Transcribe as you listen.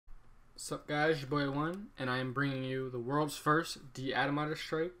What's up, guys? Your boy One, and I am bringing you the world's first deatomizer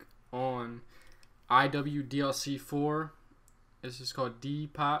strike on IW DLC 4. This is called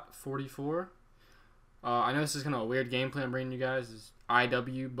Dpot 44. I know this is kind of a weird gameplay I'm bringing you guys. It's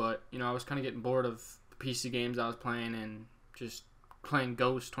IW, but you know I was kind of getting bored of the PC games I was playing and just playing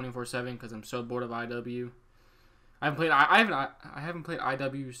Ghost 24/7 because I'm so bored of IW. I haven't played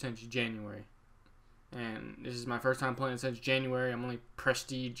IW since January. And this is my first time playing since January. I'm only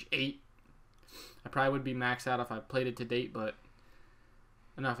Prestige 8. I probably would be maxed out if I played it to date, but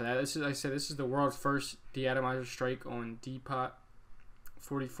enough of that. This is the world's first deatomizer strike on Dpot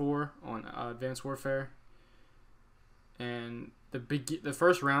 44 on Advanced Warfare. And the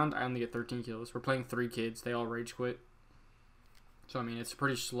first round, I only get 13 kills. We're playing 3 kids. They all rage quit. So I mean, it's a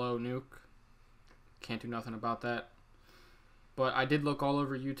pretty slow nuke. Can't do nothing about that. But I did look all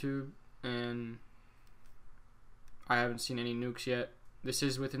over YouTube, and I haven't seen any nukes yet. This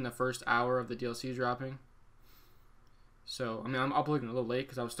is within the first hour of the DLC dropping. So, I mean, I'm uploading a little late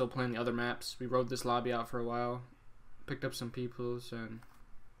because I was still playing the other maps. We rode this lobby out for a while. Picked up some peoples, and,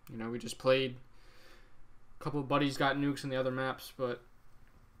 you know, we just played. A couple of buddies got nukes in the other maps, but,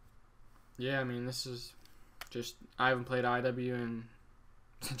 yeah, I mean, this is just, I haven't played IW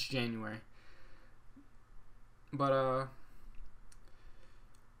since January. But,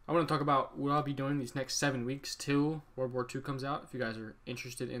 I want to talk about what I'll be doing these next 7 weeks till World War II comes out. If you guys are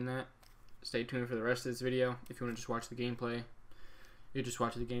interested in that, stay tuned for the rest of this video. If you want to just watch the gameplay, you just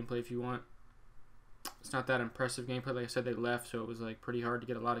watch the gameplay if you want. It's not that impressive gameplay. Like I said, they left, so it was like pretty hard to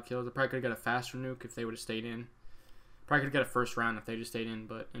get a lot of kills. I probably could have got a faster nuke if they would have stayed in. Probably could have got a first round if they just stayed in,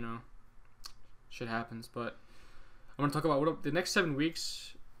 but you know, shit happens. But I want to talk about the next 7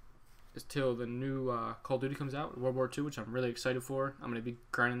 weeks is till the new Call of Duty comes out, World War II, which I'm really excited for. I'm going to be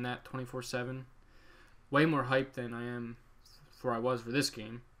grinding that 24/7. Way more hyped than I was for this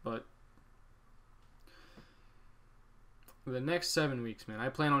game. But for the next 7 weeks, man, I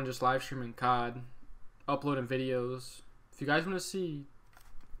plan on just live streaming COD, uploading videos. If you guys want to see,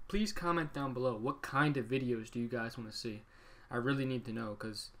 please comment down below. What kind of videos do you guys want to see? I really need to know,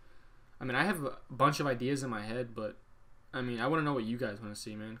 because, I mean, I have a bunch of ideas in my head, but I mean, I want to know what you guys want to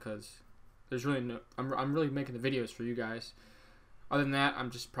see, man, because there's really no... I'm really making the videos for you guys. Other than that,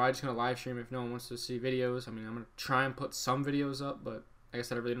 I'm probably just going to live stream if no one wants to see videos. I mean, I'm going to try and put some videos up, but like I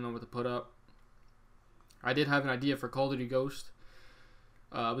said, I really don't know what to put up. I did have an idea for Call of Duty Ghost.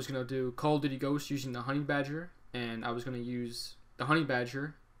 I was going to do Call of Duty Ghost using the Honey Badger, and I was going to use the Honey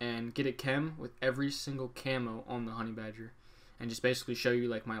Badger and get a chem with every single camo on the Honey Badger. And just basically show you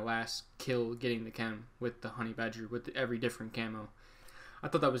like my last kill getting the chem with the Honey Badger with every different camo. I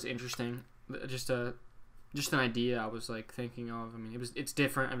thought that was interesting. Just an idea I was like thinking of. I mean, it's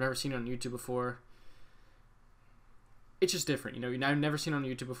different. I've never seen it on YouTube before. It's just different, you know. I've never seen it on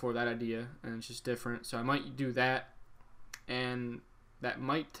YouTube before, that idea, and it's just different. So I might do that, and that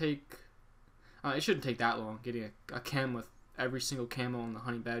might take. It shouldn't take that long getting a chem with every single camo on the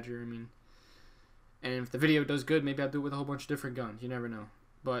Honey Badger. I mean. And if the video does good, maybe I'll do it with a whole bunch of different guns. You never know.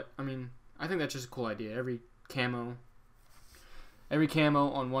 But, I mean, I think that's just a cool idea. Every camo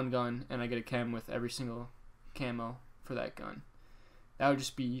on one gun, and I get a chem with every single camo for that gun. That would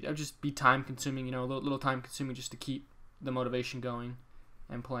just be time consuming, you know, a little time consuming just to keep the motivation going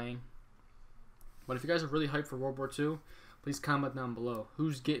and playing. But if you guys are really hyped for World War II, please comment down below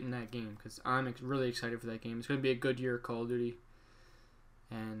who's getting that game, because I'm really excited for that game. It's going to be a good year of Call of Duty.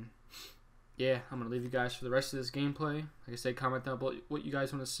 And yeah, I'm going to leave you guys for the rest of this gameplay. Like I said, comment down below what you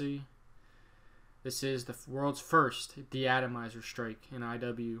guys want to see. This is the world's first deatomizer strike in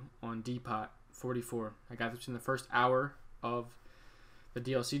IW on Dpot 44. I got this in the first hour of the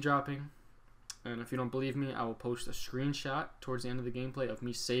DLC dropping. And if you don't believe me, I will post a screenshot towards the end of the gameplay of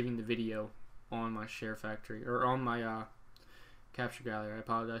me saving the video on my share factory, or on my capture gallery. I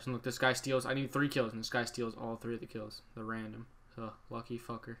apologize. And look, this guy steals, I need 3 kills, and this guy steals all 3 of the kills. They're random. So, lucky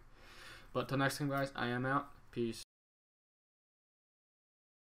fucker. But till next time, guys, I am out. Peace.